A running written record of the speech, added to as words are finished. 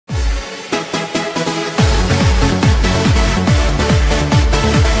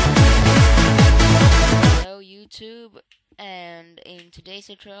today's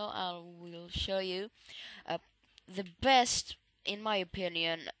tutorial I will show you the best, in my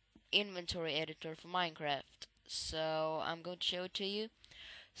opinion, inventory editor for Minecraft. So I'm going to show it to you.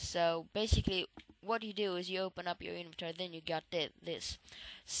 So basically what you do is you open up your inventory, then you got this.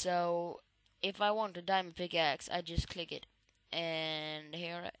 So if I want a diamond pickaxe, I just click it, and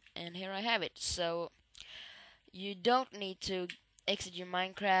here I have it. So you don't need to exit your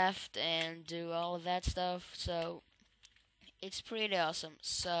Minecraft and do all of that stuff. So it's pretty awesome.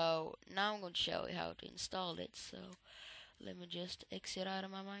 So now I'm going to show you how to install it. So let me just exit out of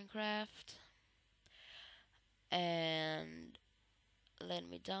my Minecraft and let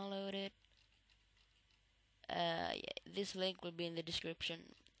me download it. Yeah, this link will be in the description.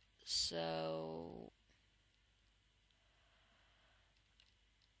 So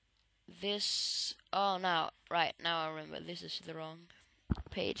this, oh, now I remember, this is the wrong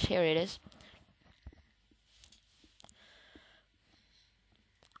page. Here it is.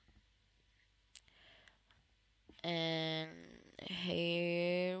 And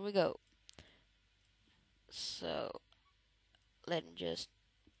here we go. So let me just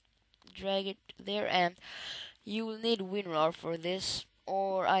drag it there, and you will need WinRAR for this,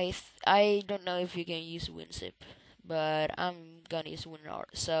 or I don't know if you can use WinZip, but I'm gonna use WinRAR.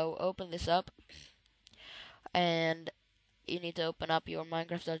 So open this up, and you need to open up your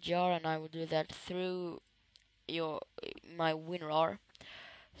Minecraft.jar, and I will do that through my WinRAR.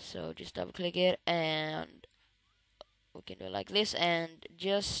 So just double click it, and we can do it like this, and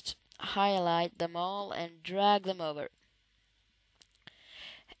just highlight them all and drag them over.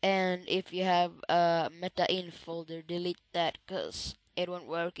 And if you have a meta-inf folder, delete that, because it won't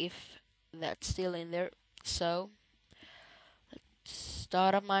work if that's still in there. So let's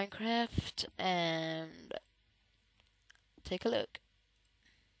start up Minecraft and take a look.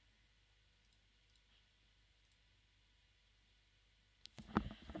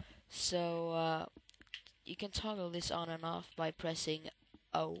 So you can toggle this on and off by pressing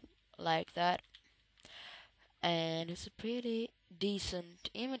O, like that. And it's a pretty decent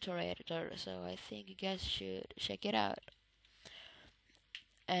inventory editor, so I think you guys should check it out.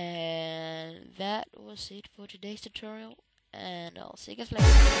 And that was it for today's tutorial, and I'll see you guys later.